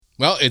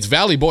Well, it's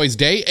Valley Boys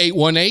Day,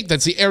 818.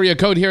 That's the area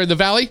code here in the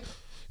Valley.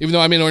 Even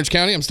though I'm in Orange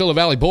County, I'm still a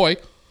Valley boy.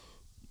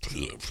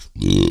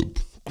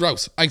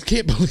 Gross. I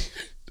can't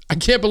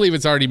believe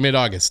it's already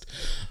mid-August.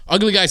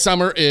 Ugly Guy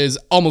Summer is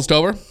almost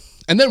over.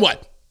 And then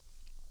what?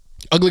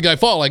 Ugly Guy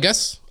Fall, I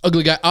guess.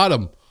 Ugly Guy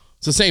Autumn.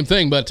 It's the same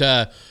thing, but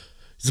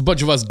it's a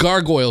bunch of us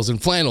gargoyles in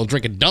flannel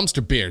drinking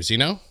dumpster beers, you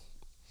know?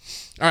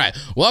 All right,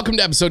 welcome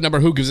to episode number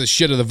Who Gives a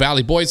Shit of the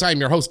Valley Boys. I'm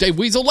your host, Dave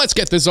Weasel. Let's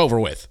get this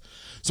over with.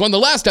 So on the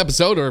last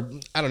episode, or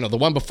I don't know, the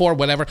one before,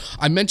 whatever,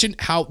 I mentioned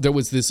how there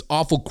was this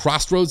awful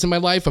crossroads in my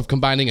life of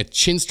combining a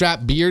chin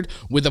strap beard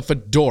with a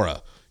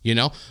fedora, you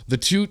know? The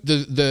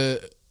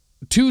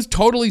two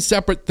totally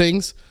separate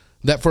things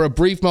that for a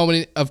brief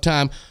moment of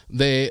time,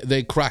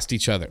 they crossed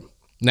each other.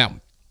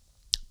 Now,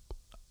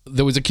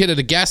 there was a kid at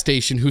a gas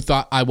station who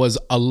thought I was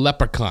a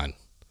leprechaun.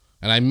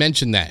 And I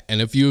mentioned that, and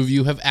a few of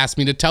you have asked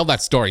me to tell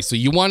that story. So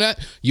you want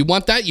that? You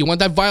want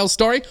that vile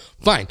story?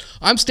 Fine.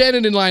 I'm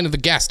standing in line at the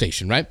gas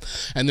station, right?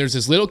 And there's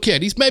this little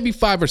kid. He's maybe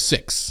 5 or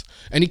 6,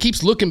 and he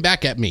keeps looking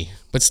back at me,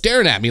 but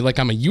staring at me like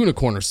I'm a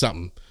unicorn or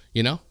something,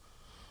 you know?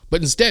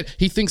 But instead,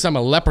 he thinks I'm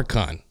a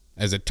leprechaun,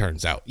 as it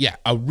turns out. Yeah,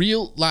 a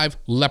real live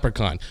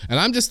leprechaun. And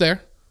I'm just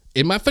there,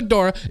 in my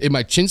fedora, in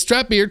my chin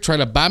strap beard, trying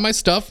to buy my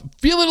stuff,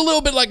 feeling a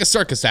little bit like a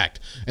circus act.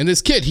 And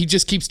this kid, he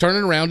just keeps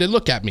turning around and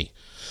look at me.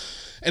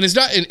 And it's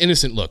not an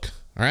innocent look,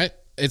 all right?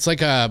 It's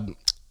like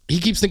he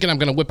keeps thinking I'm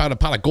going to whip out a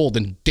pot of gold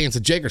and dance a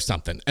jig or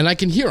something. And I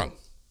can hear him.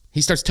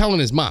 He starts telling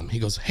his mom. He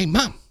goes, "Hey,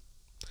 Mom,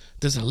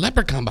 there's a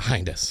leprechaun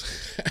behind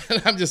us."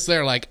 And I'm just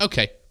there like,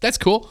 okay, that's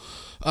cool.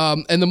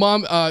 And the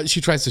mom, she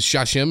tries to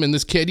shush him. And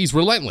this kid, he's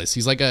relentless.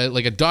 He's like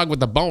a dog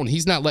with a bone.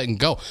 He's not letting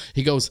go.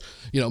 He goes,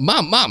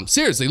 Mom,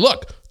 seriously,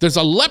 look, there's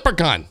a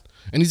leprechaun.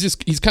 And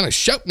he's kind of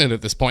shouting it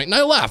at this point. And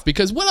I laugh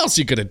because what else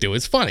are you going to do?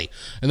 It's funny.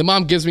 And the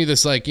mom gives me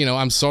this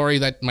I'm sorry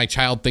that my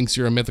child thinks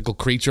you're a mythical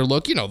creature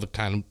look, the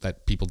kind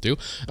that people do.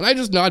 And I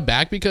just nod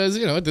back because,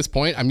 at this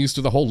point I'm used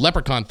to the whole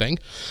leprechaun thing.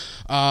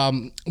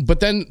 But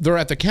then they're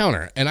at the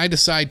counter and I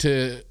decide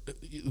the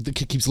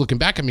kid keeps looking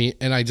back at me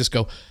and I just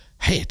go,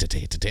 "Hey,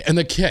 today." And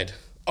the kid,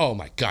 oh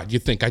my God, you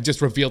think I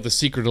just revealed the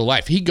secret of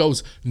life. He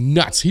goes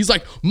nuts. He's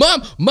like,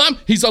 Mom,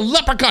 he's a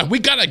leprechaun. We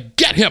gotta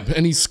get him.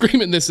 And he's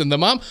screaming this, and the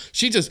mom,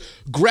 she just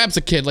grabs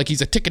a kid like he's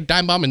a ticking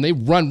time bomb, and they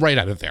run right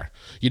out of there.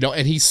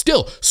 And he's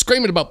still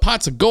screaming about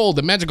pots of gold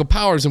and magical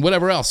powers and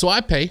whatever else. So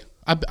I pay.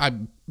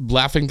 I'm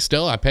laughing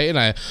still. I pay, and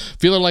I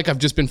feeling like I've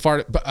just been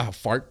part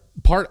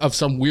of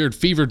some weird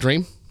fever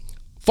dream.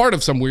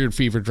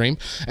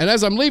 And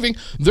as I'm leaving,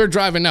 they're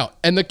driving out.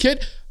 And the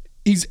kid,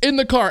 he's in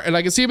the car, and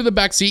I can see him in the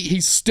back seat.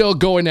 He's still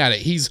going at it.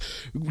 He's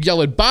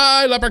yelling,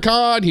 "Bye,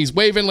 leprechaun." He's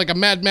waving like a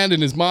madman,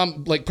 and his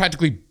mom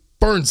practically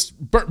burns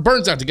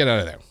out to get out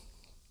of there.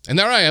 And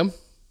there I am,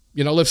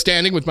 left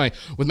standing with my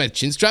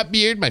chin strap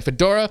beard, my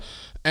fedora,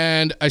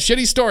 and a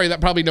shitty story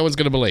that probably no one's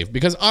gonna believe.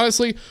 Because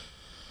honestly,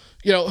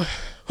 who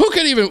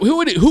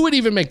would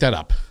even make that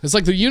up? It's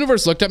like the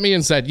universe looked at me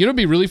and said, it'd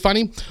be really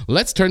funny.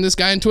 Let's turn this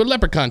guy into a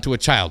leprechaun to a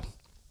child.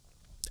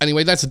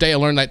 Anyway, that's the day I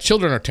learned that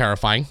children are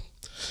terrifying.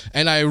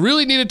 And I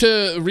really needed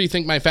to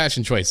rethink my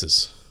fashion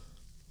choices.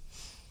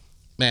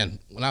 Man,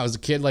 when I was a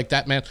kid like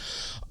that, man,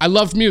 I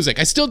loved music.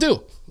 I still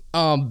do.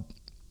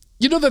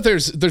 You know that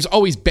there's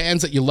always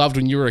bands that you loved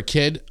when you were a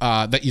kid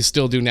that you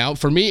still do now.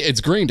 For me, it's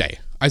Green Day.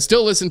 I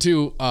still listen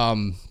to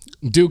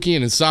Dookie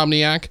and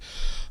Insomniac.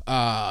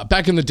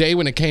 Back in the day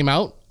when it came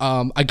out,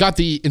 I got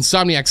the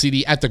Insomniac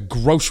CD at the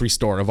grocery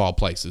store of all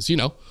places,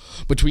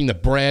 between the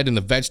bread and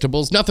the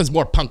vegetables. Nothing's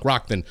more punk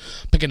rock than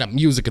picking up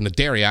music in the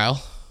dairy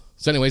aisle.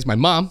 So anyways, my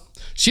mom,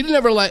 she didn't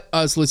ever let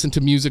us listen to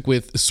music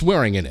with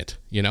swearing in it,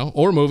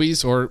 or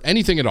movies or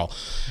anything at all.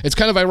 It's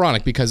kind of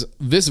ironic because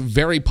this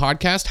very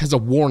podcast has a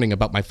warning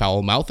about my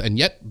foul mouth, and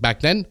yet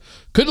back then,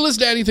 couldn't listen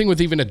to anything with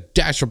even a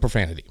dash of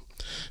profanity.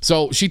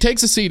 So she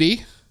takes a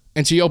CD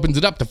and she opens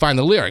it up to find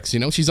the lyrics,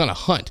 she's on a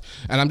hunt.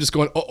 And I'm just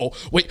going,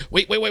 wait.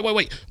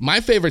 My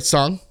favorite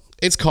song,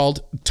 it's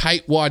called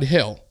Tightwad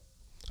Hill,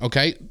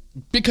 okay?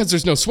 Because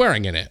there's no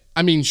swearing in it.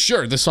 I mean,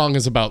 sure, the song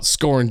is about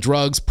scoring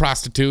drugs,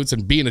 prostitutes,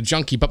 and being a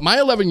junkie, but my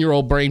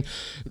 11-year-old brain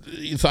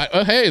thought,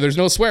 oh, hey, there's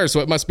no swear,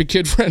 so it must be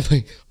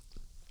kid-friendly.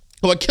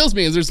 What kills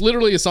me is there's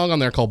literally a song on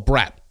there called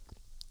Brat,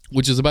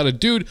 which is about a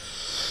dude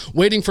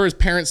waiting for his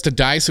parents to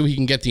die so he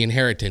can get the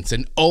inheritance.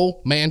 And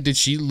oh, man, did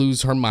she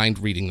lose her mind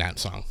reading that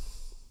song.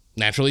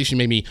 Naturally, she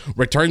made me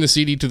return the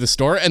CD to the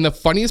store, and the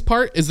funniest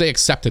part is they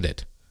accepted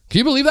it. Can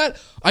you believe that?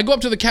 I go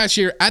up to the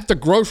cashier at the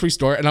grocery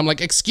store and I'm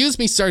like, "Excuse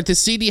me, sir, this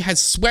CD has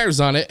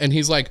swears on it." And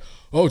he's like,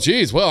 "Oh,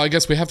 geez, well, I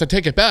guess we have to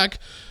take it back,"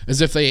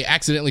 as if they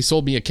accidentally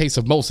sold me a case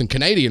of Molson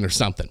Canadian or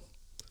something.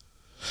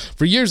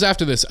 For years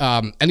after this,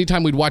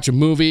 anytime we'd watch a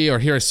movie or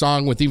hear a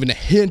song with even a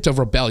hint of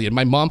rebellion,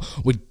 my mom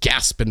would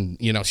gasp and,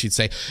 she'd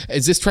say,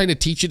 "Is this trying to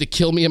teach you to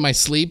kill me in my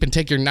sleep and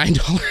take your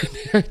 $9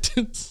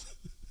 inheritance?"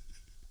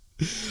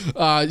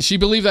 She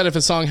believed that if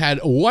a song had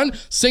one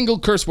single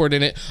curse word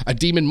in it, a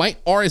demon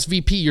might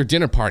RSVP your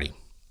dinner party.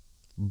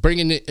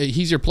 Bringing it,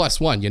 he's your plus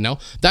one,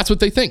 That's what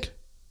they think.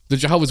 The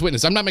Jehovah's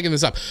Witness. I'm not making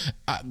this up.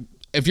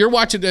 If you're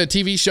watching a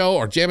TV show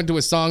or jamming to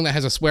a song that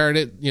has a swear in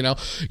it,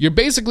 you're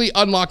basically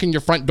unlocking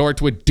your front door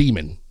to a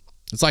demon.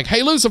 It's like,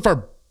 hey,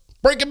 Lucifer,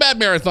 Breaking Bad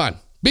marathon,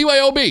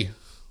 BYOB,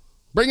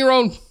 bring your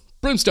own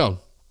brimstone.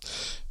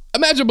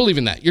 Imagine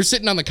believing that. You're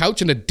sitting on the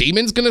couch and a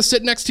demon's going to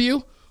sit next to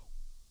you.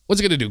 What's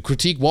it going to do?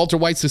 Critique Walter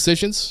White's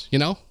decisions,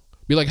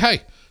 Be like,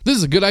 hey, this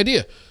is a good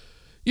idea.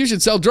 You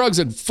should sell drugs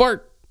and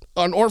fart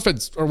on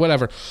orphans or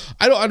whatever.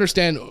 I don't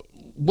understand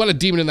what a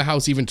demon in the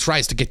house even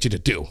tries to get you to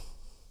do.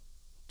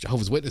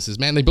 Jehovah's Witnesses,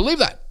 man, they believe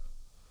that.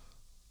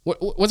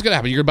 What's going to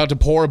happen? You're about to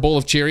pour a bowl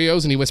of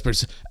Cheerios and he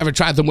whispers, ever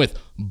tried them with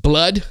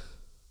blood?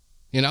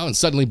 And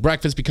suddenly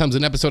breakfast becomes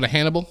an episode of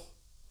Hannibal.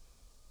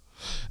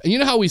 And you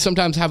know how we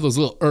sometimes have those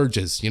little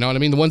urges, you know what I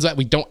mean? The ones that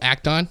we don't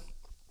act on.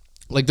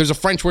 Like there's a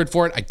French word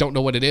for it. I don't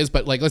know what it is,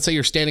 but like let's say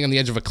you're standing on the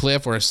edge of a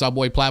cliff or a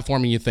subway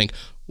platform and you think,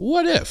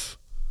 what if?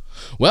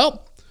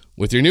 Well,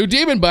 with your new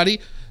demon buddy,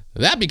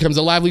 that becomes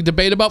a lively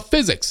debate about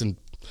physics and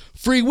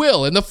free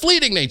will and the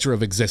fleeting nature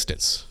of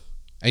existence.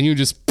 And you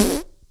just,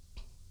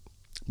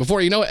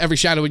 before you know it, every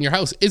shadow in your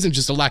house isn't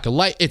just a lack of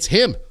light, it's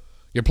him.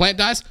 Your plant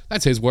dies,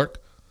 that's his work.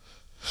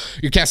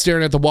 Your cat's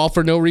staring at the wall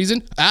for no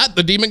reason.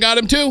 The demon got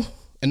him too.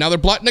 And now they're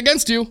plotting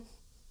against you.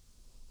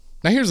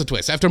 Now here's the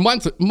twist. After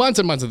months and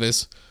months of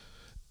this,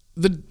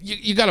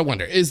 you got to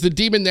wonder, is the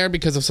demon there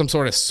because of some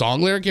sort of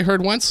song lyric you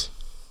heard once?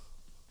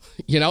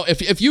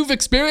 If you've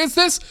experienced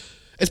this,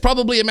 it's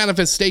probably a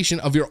manifestation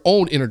of your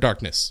own inner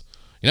darkness.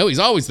 He's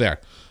always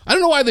there. I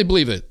don't know why they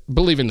believe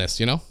in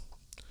this,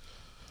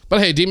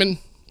 But hey, demon,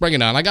 bring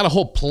it on. I got a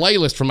whole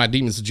playlist for my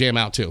demons to jam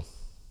out to.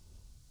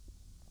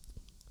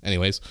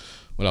 Anyways,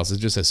 what else? It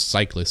just says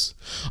cyclist.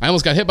 I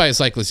almost got hit by a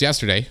cyclist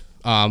yesterday.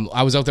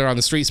 I was out there on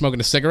the street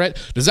smoking a cigarette.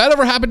 Does that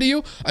ever happen to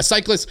you? A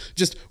cyclist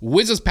just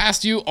whizzes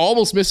past you,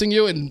 almost missing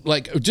you, and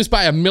like just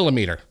by a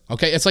millimeter.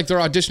 Okay, it's like they're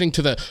auditioning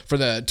for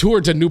the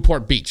tour to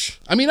Newport Beach.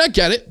 I mean, I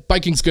get it.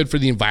 Biking's good for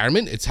the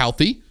environment. It's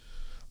healthy.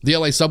 The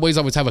LA subways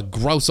always have a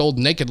gross old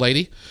naked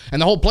lady, and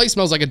the whole place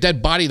smells like a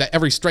dead body that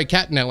every stray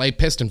cat in LA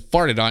pissed and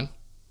farted on.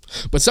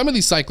 But some of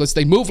these cyclists,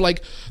 they move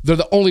like they're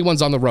the only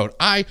ones on the road.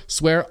 I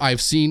swear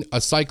I've seen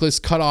a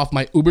cyclist cut off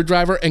my Uber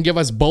driver and give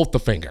us both the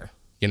finger,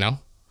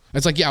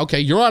 It's like, yeah, okay,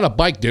 you're on a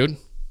bike, dude.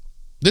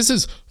 This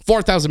is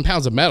 4,000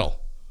 pounds of metal.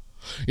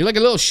 You're like a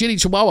little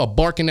shitty chihuahua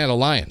barking at a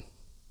lion.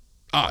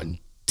 Oh,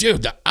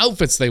 dude, the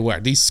outfits they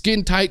wear. These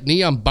skin-tight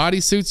neon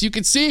bodysuits, you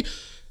can see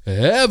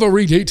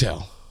every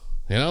detail.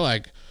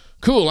 Like,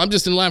 cool, I'm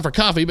just in line for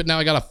coffee, but now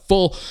I got a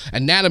full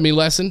anatomy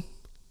lesson.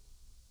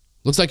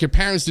 Looks like your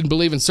parents didn't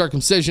believe in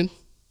circumcision.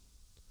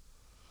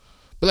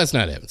 But that's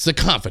not it. It's the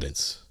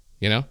confidence,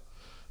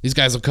 These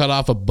guys will cut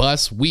off a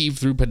bus, weave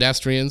through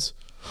pedestrians,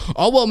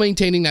 all while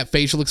maintaining that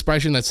facial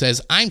expression that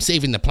says, I'm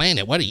saving the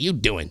planet. What are you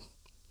doing?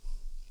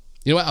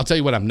 You know what? I'll tell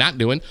you what I'm not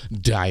doing.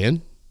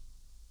 Dying.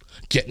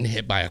 Getting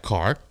hit by a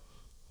car.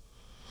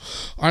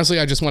 Honestly,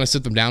 I just want to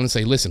sit them down and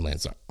say, listen,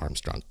 Lance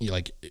Armstrong,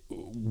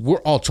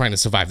 we're all trying to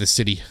survive this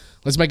city.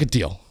 Let's make a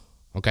deal,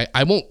 okay?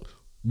 I won't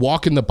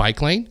walk in the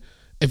bike lane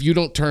if you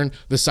don't turn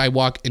the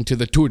sidewalk into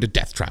the Tour de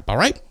Death Trap, all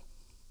right?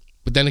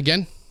 But then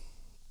again,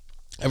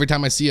 every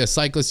time I see a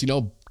cyclist,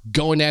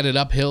 going at it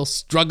uphill,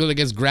 struggling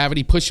against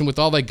gravity, pushing with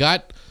all they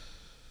got,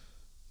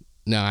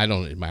 no, I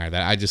don't admire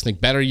that. I just think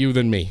better you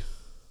than me.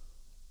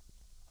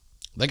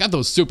 They got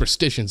those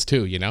superstitions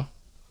too,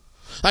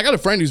 I got a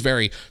friend who's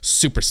very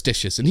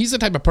superstitious, and he's the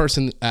type of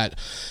person that,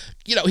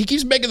 he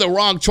keeps making the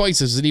wrong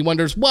choices, and he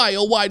wonders, why,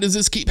 oh, why does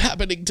this keep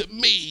happening to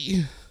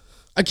me?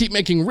 I keep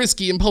making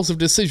risky, impulsive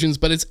decisions,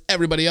 but it's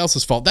everybody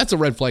else's fault. That's a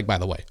red flag, by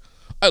the way.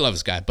 I love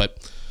this guy,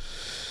 but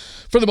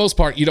for the most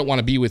part, you don't want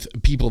to be with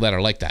people that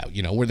are like that,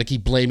 where they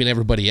keep blaming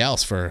everybody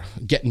else for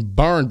getting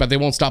burned, but they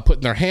won't stop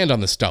putting their hand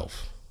on the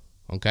stove,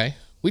 okay?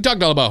 We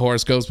talked all about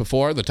horoscopes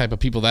before, the type of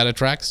people that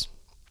attracts.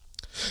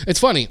 It's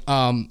funny,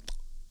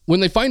 when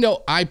they find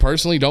out I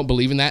personally don't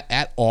believe in that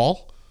at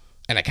all,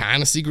 and I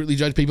kind of secretly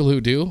judge people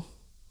who do,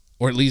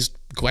 or at least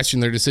question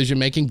their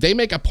decision-making, they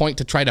make a point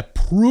to try to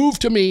prove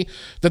to me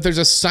that there's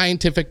a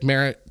scientific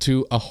merit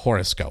to a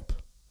horoscope.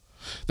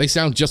 They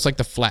sound just like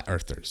the flat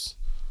earthers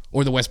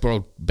or the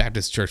Westboro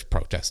Baptist Church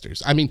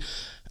protesters. I mean,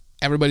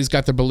 everybody's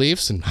got their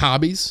beliefs and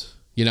hobbies.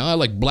 I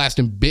like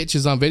blasting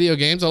bitches on video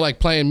games. I like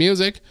playing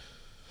music.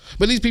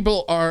 But these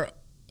people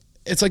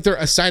it's like they're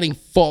assigning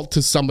fault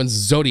to someone's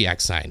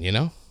zodiac sign,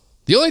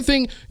 The only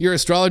thing your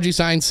astrology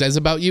sign says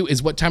about you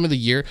is what time of the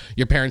year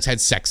your parents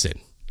had sex in.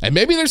 And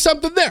maybe there's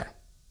something there.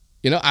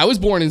 I was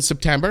born in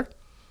September,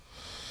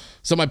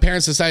 so my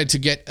parents decided to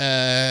get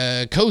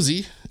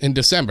cozy in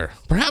December.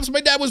 Perhaps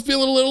my dad was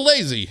feeling a little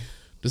lazy,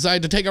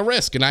 decided to take a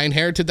risk, and I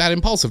inherited that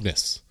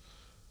impulsiveness.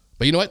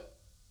 But you know what?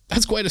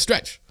 That's quite a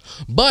stretch.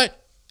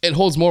 But it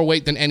holds more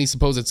weight than any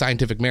supposed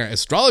scientific merit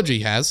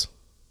astrology has.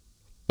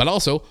 But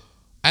also,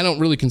 I don't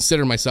really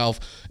consider myself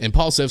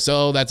impulsive,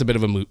 so that's a bit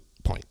of a moot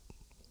point.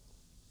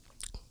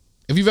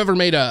 If you've ever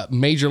made a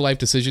major life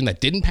decision that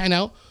didn't pan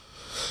out,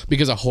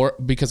 because a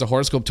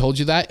horoscope told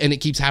you that, and it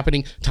keeps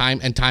happening time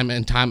and time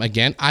and time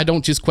again, I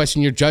don't just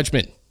question your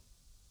judgment.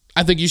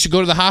 I think you should go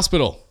to the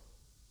hospital.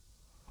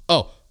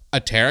 Oh, A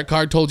tarot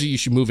card told you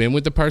should move in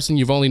with the person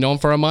you've only known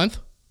for a month?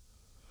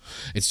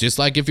 It's just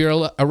like if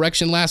your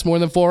erection lasts more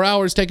than 4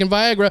 hours taking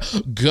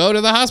Viagra, go to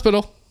the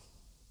hospital.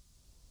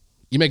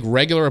 You make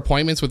regular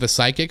appointments with a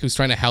psychic who's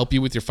trying to help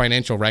you with your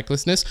financial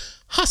recklessness,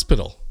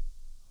 hospital.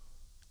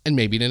 And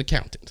maybe an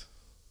accountant.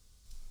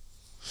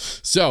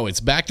 So it's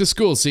back to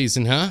school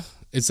season, huh?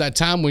 It's that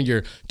time when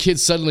your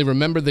kids suddenly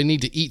remember they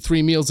need to eat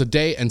 3 meals a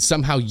day, and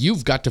somehow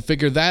you've got to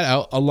figure that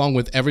out along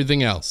with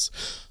everything else.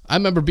 I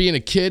remember being a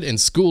kid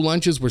and school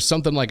lunches were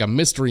something like a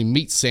mystery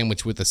meat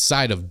sandwich with a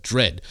side of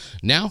dread.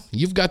 Now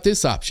you've got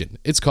this option.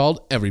 It's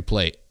called Every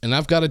Plate. And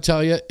I've got to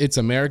tell you, it's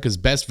America's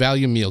best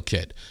value meal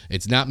kit.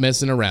 It's not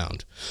messing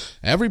around.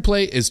 Every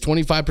Plate is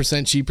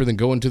 25% cheaper than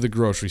going to the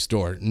grocery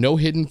store. No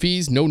hidden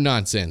fees, no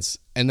nonsense.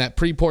 And that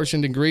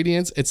pre-portioned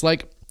ingredients, it's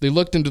like they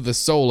looked into the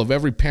soul of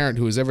every parent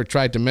who has ever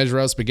tried to measure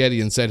out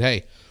spaghetti and said,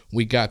 hey,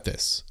 we got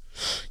this.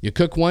 You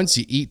cook once,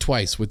 you eat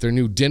twice with their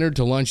new dinner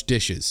to lunch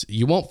dishes.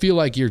 You won't feel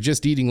like you're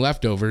just eating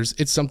leftovers.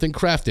 It's something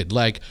crafted,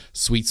 like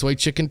sweet soy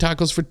chicken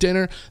tacos for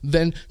dinner,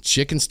 then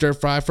chicken stir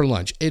fry for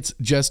lunch. It's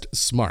just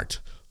smart.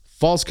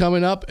 Fall's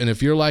coming up, and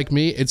if you're like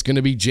me, it's going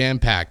to be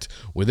jam-packed.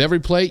 With Every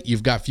Plate,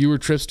 you've got fewer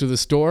trips to the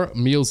store,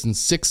 meals in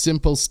 6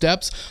 simple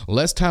steps,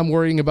 less time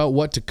worrying about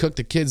what to cook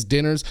the kids'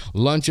 dinners,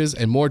 lunches,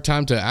 and more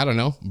time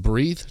to,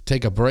 breathe,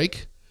 take a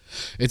break.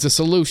 It's a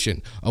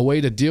solution, a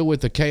way to deal with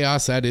the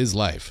chaos that is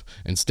life.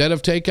 Instead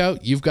of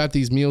takeout, you've got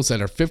these meals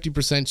that are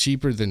 50%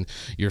 cheaper than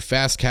your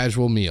fast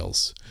casual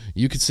meals.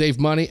 You could save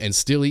money and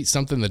still eat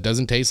something that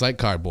doesn't taste like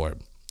cardboard.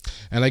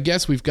 And I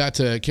guess we've got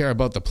to care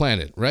about the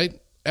planet, right?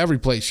 Every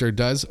Plate sure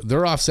does.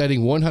 They're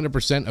offsetting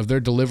 100% of their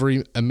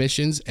delivery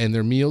emissions, and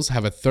their meals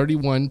have a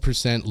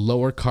 31%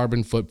 lower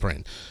carbon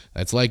footprint.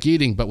 That's like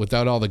eating, but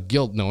without all the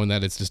guilt knowing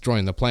that it's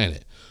destroying the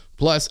planet.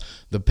 Plus,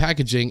 the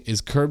packaging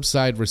is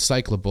curbside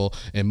recyclable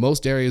in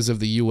most areas of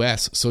the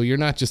U.S., so you're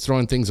not just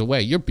throwing things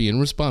away, you're being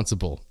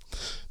responsible.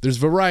 There's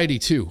variety,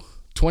 too.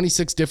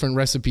 26 different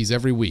recipes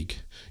every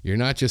week. You're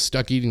not just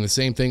stuck eating the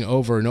same thing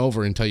over and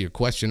over until you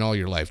question all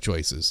your life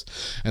choices.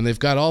 And they've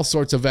got all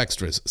sorts of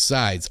extras,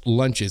 sides,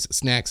 lunches,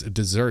 snacks,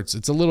 desserts.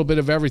 It's a little bit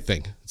of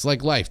everything. It's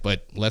like life,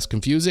 but less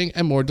confusing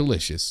and more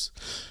delicious.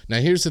 Now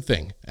here's the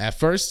thing. At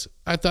first,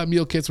 I thought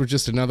meal kits were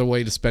just another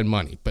way to spend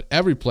money, but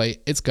Every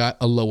Plate, it's got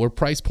a lower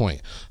price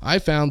point. I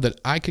found that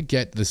I could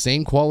get the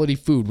same quality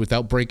food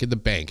without breaking the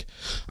bank.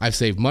 I've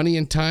saved money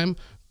and time,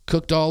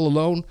 cooked all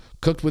alone,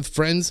 cooked with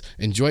friends,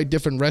 enjoyed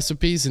different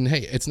recipes, and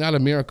hey, it's not a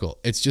miracle.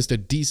 It's just a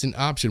decent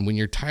option when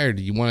you're tired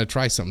and you want to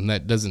try something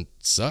that doesn't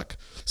suck.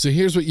 So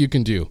here's what you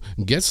can do.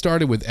 Get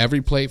started with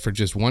Every Plate for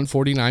just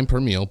 $1.49 per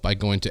meal by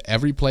going to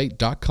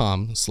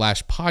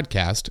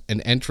everyplate.com/podcast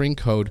and entering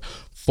code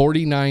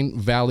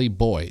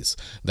 49valleyboys.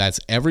 That's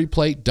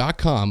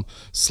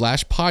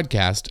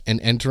everyplate.com/podcast and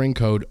entering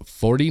code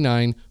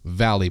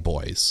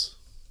 49valleyboys.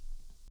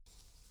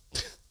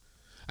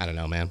 I don't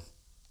know, man.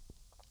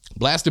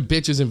 Blasted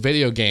bitches in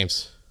video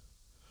games.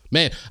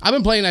 Man, I've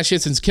been playing that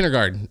shit since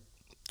kindergarten.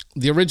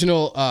 The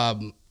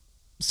original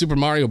Super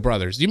Mario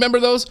Brothers. Do you remember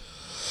those?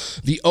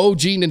 The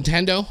OG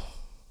Nintendo?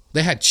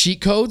 They had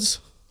cheat codes,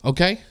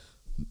 okay?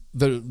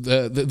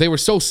 They were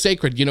so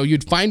sacred,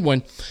 you'd find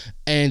one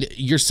and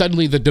you're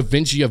suddenly the Da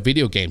Vinci of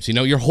video games.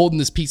 You're holding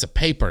this piece of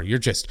paper. You're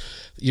just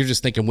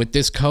thinking, with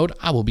this code,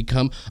 I will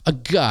become a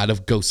god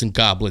of ghosts and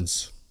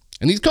goblins.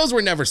 And these codes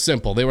were never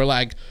simple. They were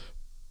like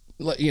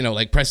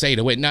press A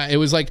to win. Now it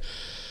was like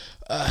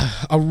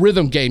a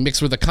rhythm game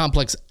mixed with a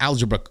complex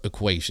algebra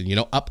equation.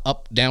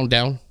 Up, down,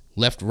 down,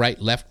 left, right,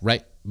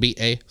 B,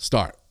 A,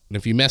 start. And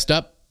if you messed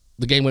up,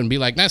 the game wouldn't be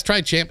like, nice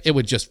try, champ. It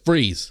would just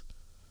freeze.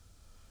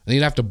 And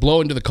you'd have to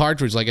blow into the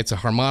cartridge like it's a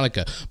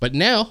harmonica. But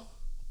now,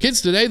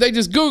 kids today, they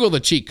just Google the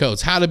cheat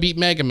codes, how to beat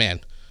Mega Man.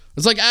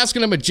 It's like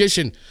asking a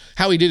magician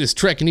how he did his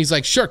trick. And he's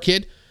like, sure,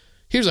 kid.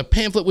 Here's a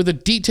pamphlet with a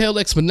detailed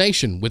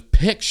explanation with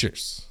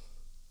pictures.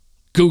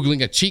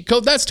 Googling a cheat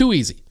code, that's too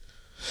easy.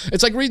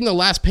 It's like reading the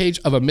last page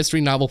of a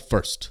mystery novel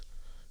first.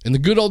 In the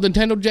good old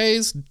Nintendo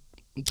days,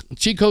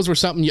 cheat codes were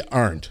something you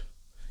earned.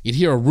 You'd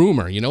hear a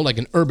rumor, like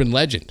an urban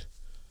legend.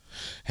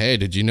 Hey,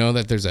 did you know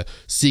that there's a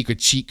secret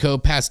cheat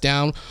code passed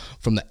down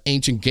from the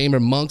ancient gamer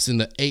monks in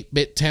the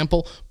 8-bit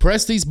temple?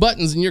 Press these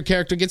buttons and your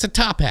character gets a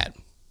top hat.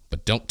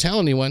 But don't tell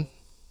anyone.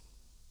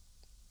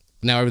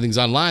 Now everything's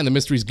online, the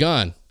mystery's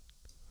gone.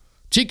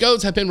 Cheat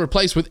codes have been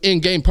replaced with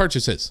in-game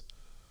purchases.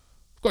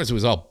 Of course, it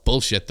was all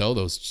bullshit, though,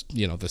 those,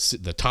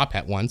 the top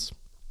hat ones.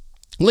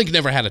 Link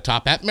never had a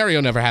top hat. Mario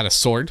never had a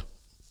sword.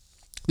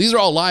 These are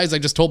all lies I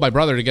just told my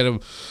brother to get him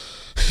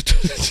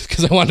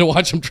because I wanted to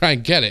watch him try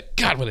and get it.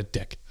 God, what a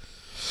dick.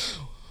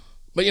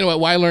 But you know what?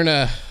 Why learn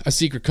a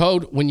secret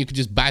code when you could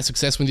just buy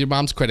success with your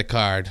mom's credit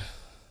card?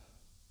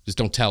 Just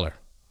don't tell her.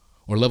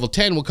 Or level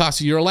 10 will cost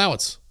you your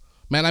allowance.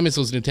 Man, I miss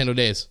those Nintendo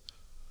days.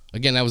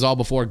 Again, that was all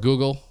before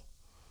Google.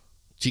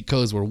 Cheat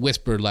codes were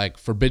whispered like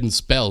forbidden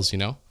spells,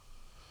 And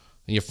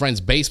your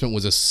friend's basement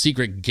was a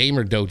secret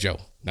gamer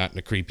dojo. Not in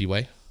a creepy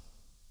way.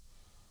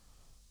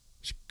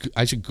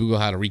 I should Google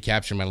how to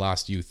recapture my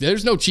lost youth.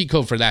 There's no cheat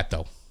code for that,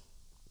 though.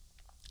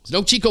 There's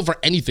no cheat code for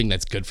anything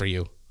that's good for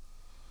you.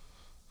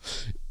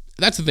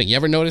 That's the thing. You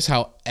ever notice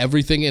how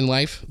everything in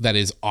life that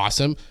is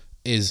awesome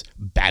is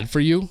bad for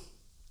you?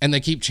 And they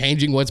keep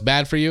changing what's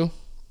bad for you?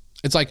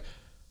 It's like,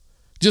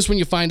 just when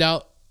you find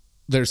out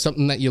there's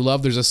something that you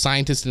love, there's a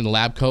scientist in a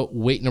lab coat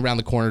waiting around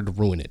the corner to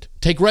ruin it.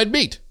 Take red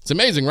meat. It's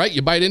amazing, right?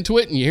 You bite into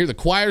it and you hear the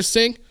choirs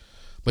sing,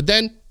 but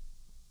then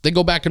they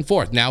go back and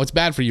forth. Now it's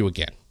bad for you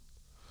again.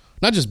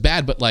 Not just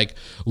bad, but like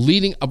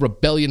leading a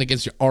rebellion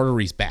against your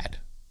arteries bad.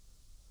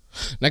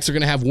 Next, they're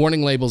going to have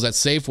warning labels at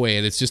Safeway,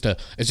 and it's just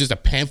a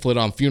pamphlet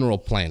on funeral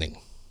planning.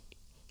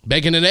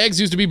 Bacon and eggs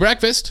used to be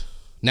breakfast.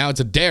 Now it's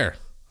a dare.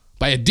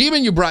 By a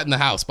demon you brought in the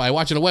house by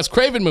watching a Wes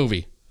Craven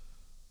movie.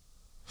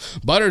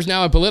 Butter's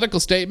now a political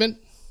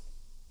statement,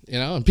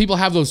 and people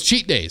have those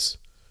cheat days.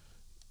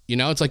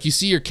 It's like you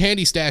see your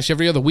candy stash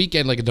every other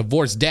weekend like a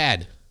divorced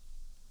dad.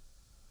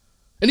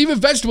 And even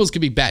vegetables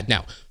can be bad.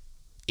 Now,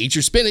 eat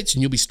your spinach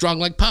and you'll be strong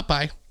like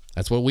Popeye.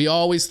 That's what we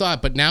always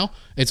thought. But now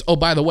it's, oh,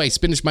 by the way,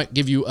 spinach might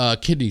give you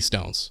kidney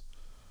stones.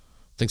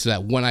 Thanks to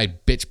that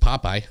one-eyed bitch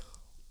Popeye.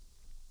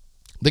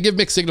 They give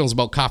mixed signals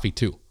about coffee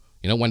too.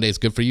 One day it's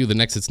good for you, the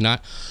next it's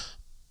not.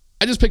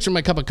 I just picture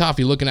my cup of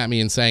coffee looking at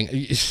me and saying,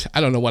 I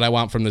don't know what I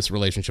want from this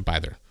relationship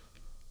either.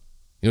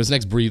 What's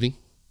next? Breathing.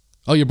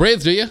 Oh, you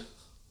breathe, do you?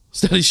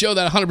 Studies show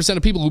that 100%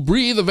 of people who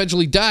breathe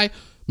eventually die.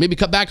 Maybe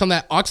cut back on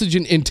that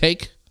oxygen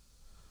intake.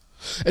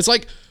 It's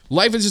like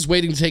life is just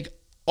waiting to take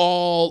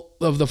all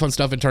of the fun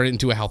stuff and turn it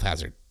into a health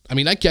hazard. I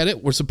mean, I get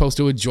it. We're supposed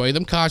to enjoy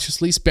them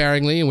cautiously,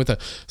 sparingly, and with a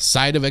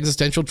side of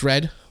existential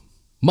dread.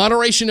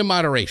 Moderation and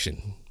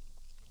moderation.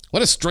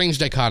 What a strange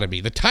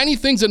dichotomy. The tiny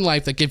things in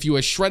life that give you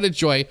a shredded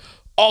joy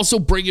also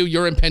bring you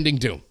your impending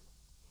doom.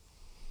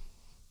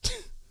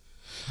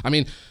 I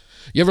mean,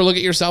 you ever look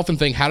at yourself and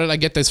think, how did I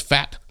get this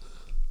fat?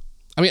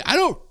 I mean, I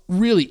don't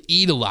really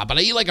eat a lot, but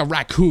I eat like a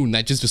raccoon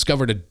that just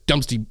discovered a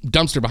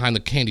dumpster behind the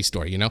candy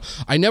store,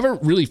 I never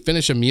really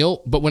finish a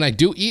meal, but when I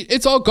do eat,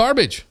 it's all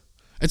garbage.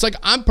 It's like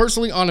I'm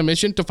personally on a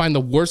mission to find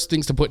the worst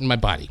things to put in my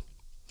body.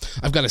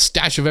 I've got a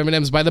stash of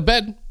M&Ms by the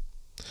bed. And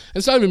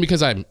it's not even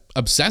because I'm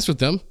obsessed with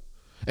them.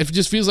 It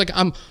just feels like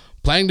I'm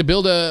planning to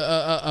build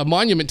a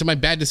monument to my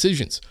bad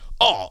decisions.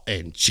 Oh,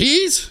 and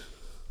cheese?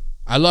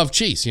 I love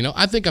cheese,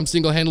 I think I'm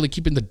single-handedly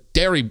keeping the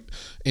dairy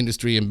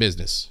industry in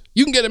business.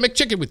 You can get a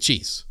McChicken with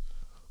cheese.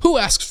 Who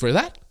asks for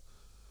that?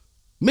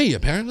 Me,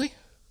 apparently.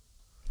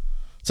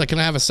 It's like, can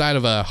I have a side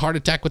of a heart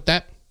attack with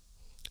that?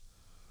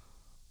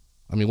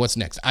 I mean, what's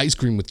next? Ice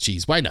cream with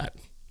cheese. Why not?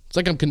 It's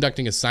like I'm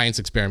conducting a science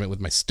experiment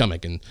with my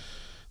stomach, and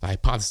the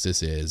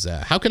hypothesis is,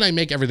 how can I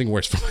make everything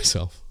worse for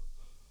myself?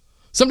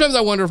 Sometimes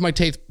I wonder if my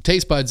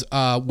taste buds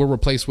were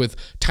replaced with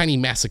tiny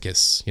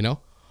masochists,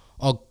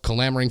 all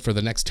clamoring for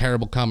the next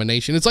terrible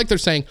combination. It's like they're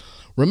saying,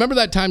 remember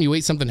that time you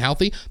ate something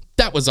healthy?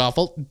 That was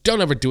awful.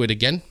 Don't ever do it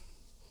again.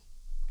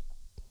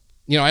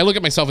 I look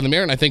at myself in the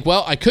mirror and I think,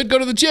 well, I could go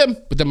to the gym,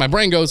 but then my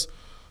brain goes,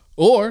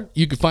 or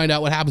you could find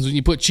out what happens when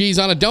you put cheese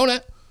on a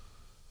donut.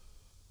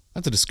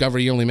 That's a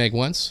discovery you only make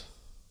once.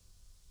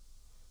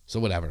 So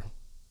whatever.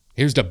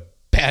 Here's to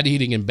bad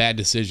eating and bad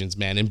decisions,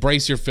 man.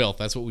 Embrace your filth.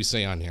 That's what we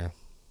say on here.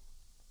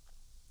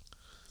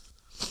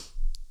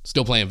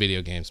 Still playing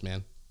video games,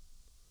 man.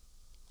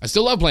 I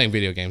still love playing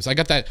video games. I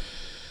got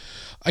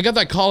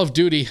that Call of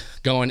Duty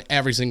going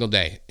every single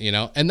day,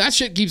 and that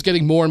shit keeps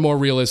getting more and more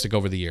realistic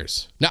over the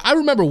years. Now, I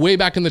remember way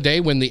back in the day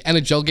when the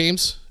NHL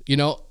games,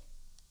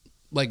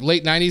 like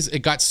late 90s, it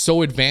got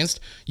so advanced,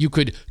 you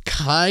could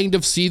kind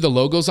of see the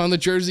logos on the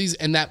jerseys,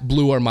 and that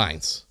blew our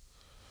minds.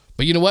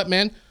 But you know what,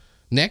 man?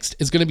 Next,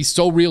 it's going to be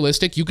so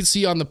realistic, you can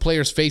see on the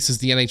players' faces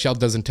the NHL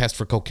doesn't test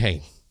for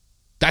cocaine.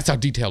 That's how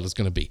detailed it's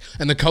going to be.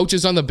 And the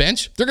coaches on the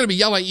bench, they're going to be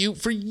yelling at you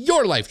for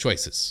your life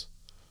choices.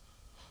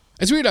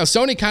 It's weird how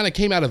Sony kind of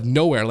came out of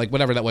nowhere, like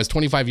whatever that was,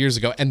 25 years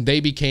ago, and they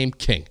became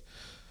king.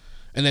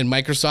 And then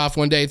Microsoft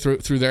one day threw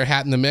their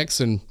hat in the mix,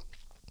 and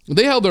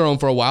they held their own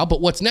for a while,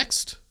 but what's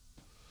next?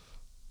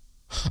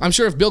 I'm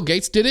sure if Bill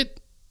Gates did it,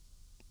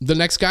 the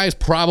next guy is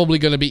probably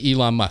going to be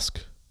Elon Musk,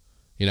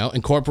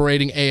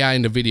 incorporating AI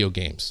into video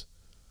games.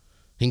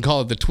 He can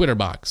call it the Twitter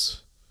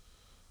box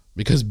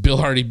because Bill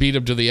already beat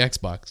him to the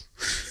Xbox.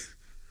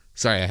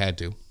 Sorry, I had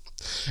to.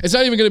 It's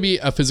not even going to be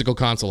a physical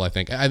console, I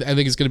think. I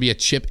think it's going to be a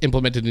chip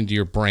implemented into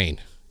your brain.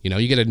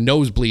 You get a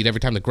nosebleed every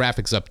time the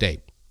graphics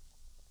update.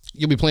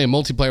 You'll be playing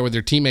multiplayer with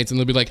your teammates, and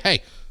they'll be like,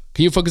 hey,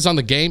 can you focus on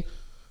the game?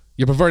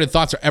 Your perverted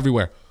thoughts are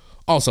everywhere.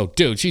 Also,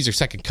 dude, she's your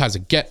second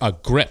cousin. Get a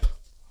grip.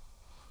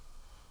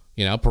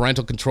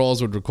 Parental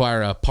controls would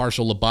require a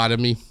partial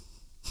lobotomy.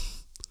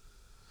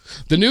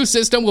 The new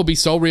system will be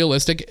so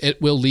realistic,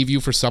 it will leave you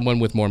for someone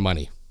with more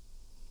money.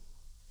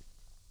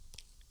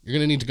 You're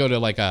going to need to go to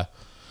like a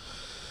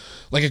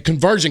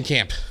conversion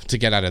camp to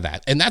get out of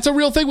that. And that's a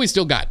real thing we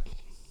still got.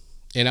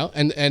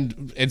 And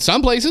in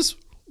some places,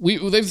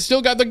 they've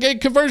still got the gay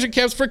conversion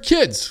camps for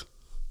kids.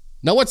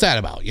 Now, what's that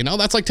about?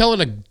 That's like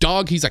telling a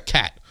dog he's a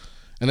cat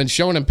and then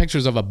showing him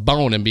pictures of a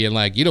bone and being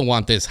like, you don't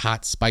want this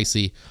hot,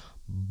 spicy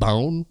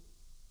bone.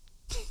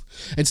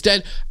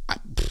 Instead,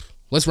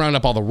 let's round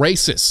up all the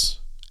racists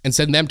and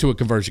send them to a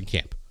conversion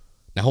camp.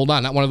 Now, hold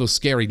on, not one of those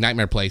scary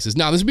nightmare places.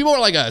 No, this would be more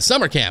like a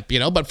summer camp,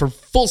 but for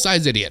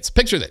full-size idiots.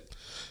 Picture that.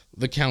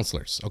 The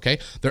counselors, okay?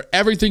 They're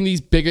everything these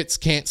bigots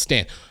can't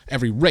stand.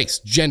 Every race,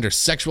 gender,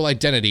 sexual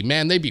identity.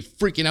 Man, they'd be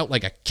freaking out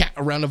like a cat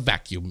around a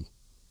vacuum.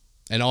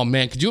 And oh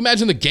man, could you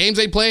imagine the games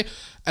they play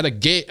at a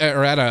gay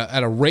or at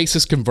a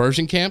racist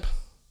conversion camp?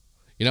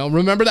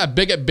 Remember that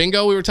bigot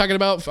bingo we were talking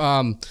about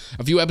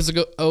a few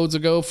episodes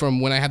ago from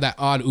when I had that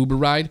odd Uber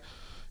ride?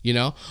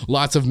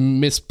 Lots of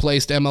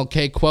misplaced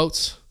MLK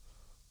quotes.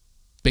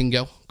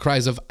 Bingo.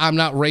 Cries of, I'm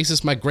not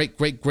racist. My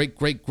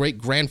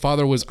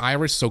great-great-great-great-great-grandfather was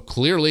Irish, so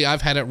clearly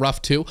I've had it rough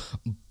too.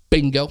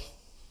 Bingo.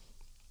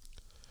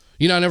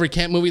 In every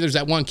camp movie, there's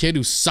that one kid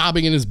who's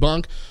sobbing in his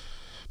bunk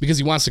because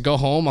he wants to go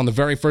home on the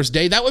very first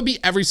day. That would be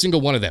every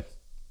single one of them.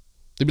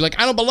 They'd be like,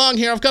 I don't belong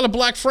here. I've got a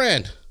black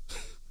friend.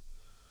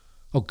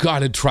 Oh,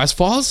 God, in Trust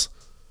Falls?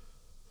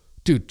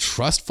 Dude,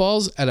 Trust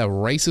Falls at a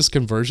racist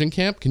conversion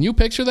camp? Can you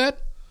picture that?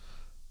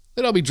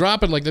 They'd all be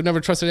dropping like they've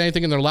never trusted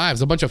anything in their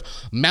lives. A bunch of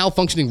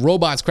malfunctioning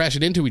robots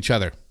crashing into each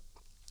other.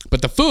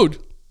 But the food,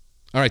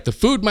 all right, the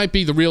food might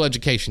be the real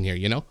education here,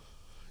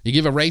 You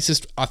give a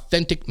racist,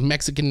 authentic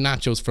Mexican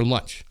nachos for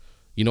lunch.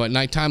 At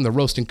nighttime, they're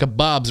roasting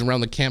kebabs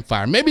around the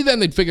campfire. Maybe then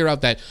they'd figure out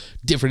that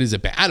different is a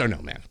bad. I don't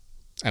know, man.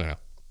 I don't know.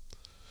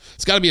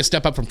 It's got to be a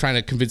step up from trying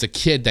to convince a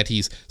kid that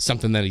he's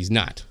something that he's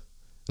not.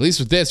 At least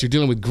with this, you're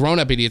dealing with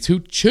grown-up idiots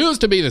who choose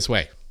to be this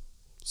way.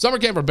 Summer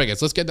camp for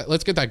bigots. Let's get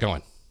that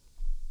going.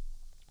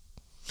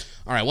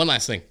 All right, one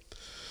last thing.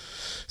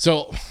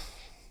 So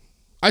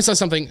I saw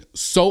something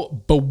so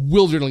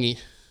bewilderingly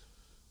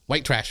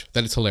white trash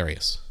that it's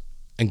hilarious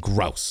and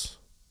gross.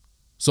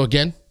 So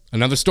again,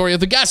 another story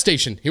of the gas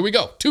station. Here we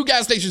go. 2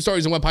 gas station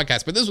stories in one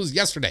podcast, but this was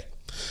yesterday.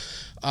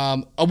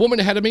 A woman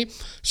ahead of me,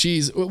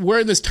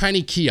 we're in this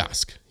tiny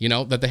kiosk,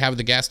 that they have at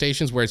the gas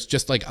stations where it's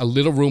just like a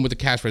little room with a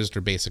cash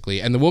register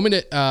basically. And the woman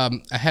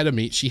ahead of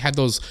me, she had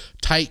those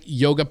tight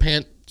yoga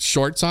pant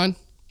shorts on.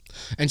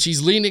 And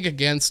she's leaning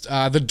against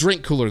the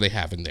drink cooler they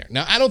have in there.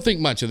 Now, I don't think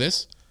much of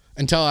this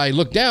until I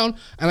looked down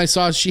and I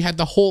saw she had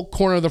the whole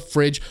corner of the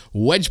fridge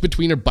wedged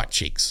between her butt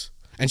cheeks.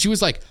 And she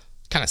was like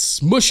kind of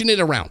smushing it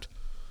around.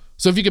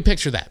 So if you could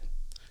picture that.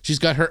 She's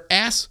got her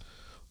ass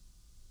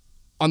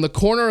on the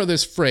corner of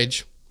this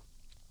fridge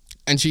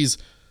and she's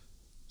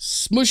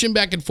smushing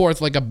back and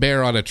forth like a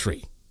bear on a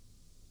tree.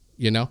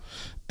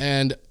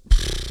 And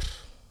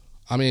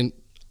I mean,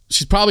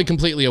 she's probably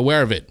completely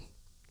aware of it.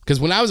 Because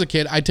when I was a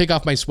kid, I'd take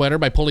off my sweater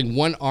by pulling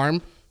one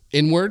arm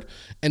inward,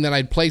 and then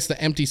I'd place the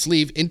empty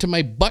sleeve into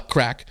my butt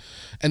crack,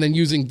 and then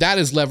using that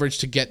as leverage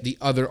to get the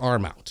other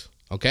arm out.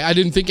 Okay? I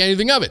didn't think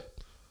anything of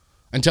it.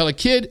 Until a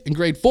kid in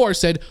grade 4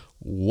 said,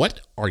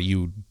 what are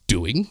you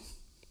doing?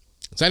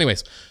 So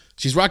anyways,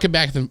 she's rocking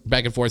back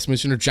and forth,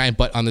 smooching her giant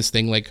butt on this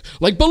thing like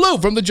Baloo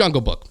from the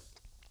Jungle Book.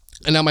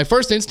 And now my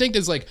first instinct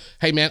is like,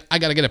 hey man, I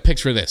got to get a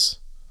picture of this.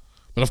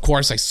 But of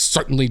course, I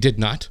certainly did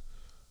not.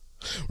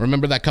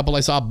 Remember that couple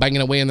I saw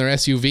banging away in their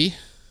SUV?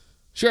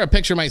 Sure, a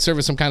picture might serve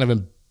as some kind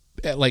of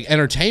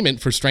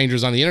entertainment for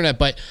strangers on the internet,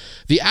 but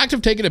the act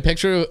of taking a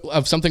picture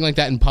of something like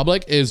that in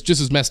public is just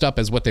as messed up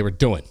as what they were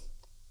doing.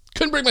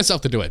 Couldn't bring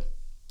myself to do it.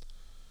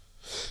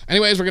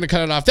 Anyways, we're going to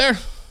cut it off there.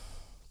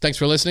 Thanks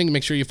for listening.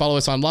 Make sure you follow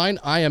us online.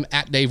 I am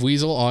at Dave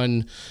Weasel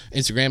on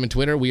Instagram and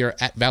Twitter. We are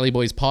at Valley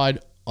Boys Pod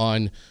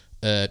on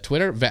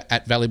Twitter,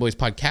 at Valley Boys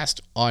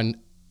Podcast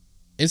on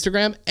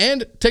Instagram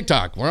and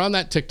TikTok. We're on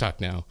that TikTok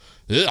now.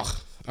 Ugh.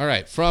 All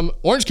right. From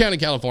Orange County,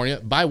 California,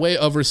 by way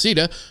of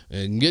Reseda,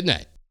 good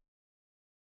night.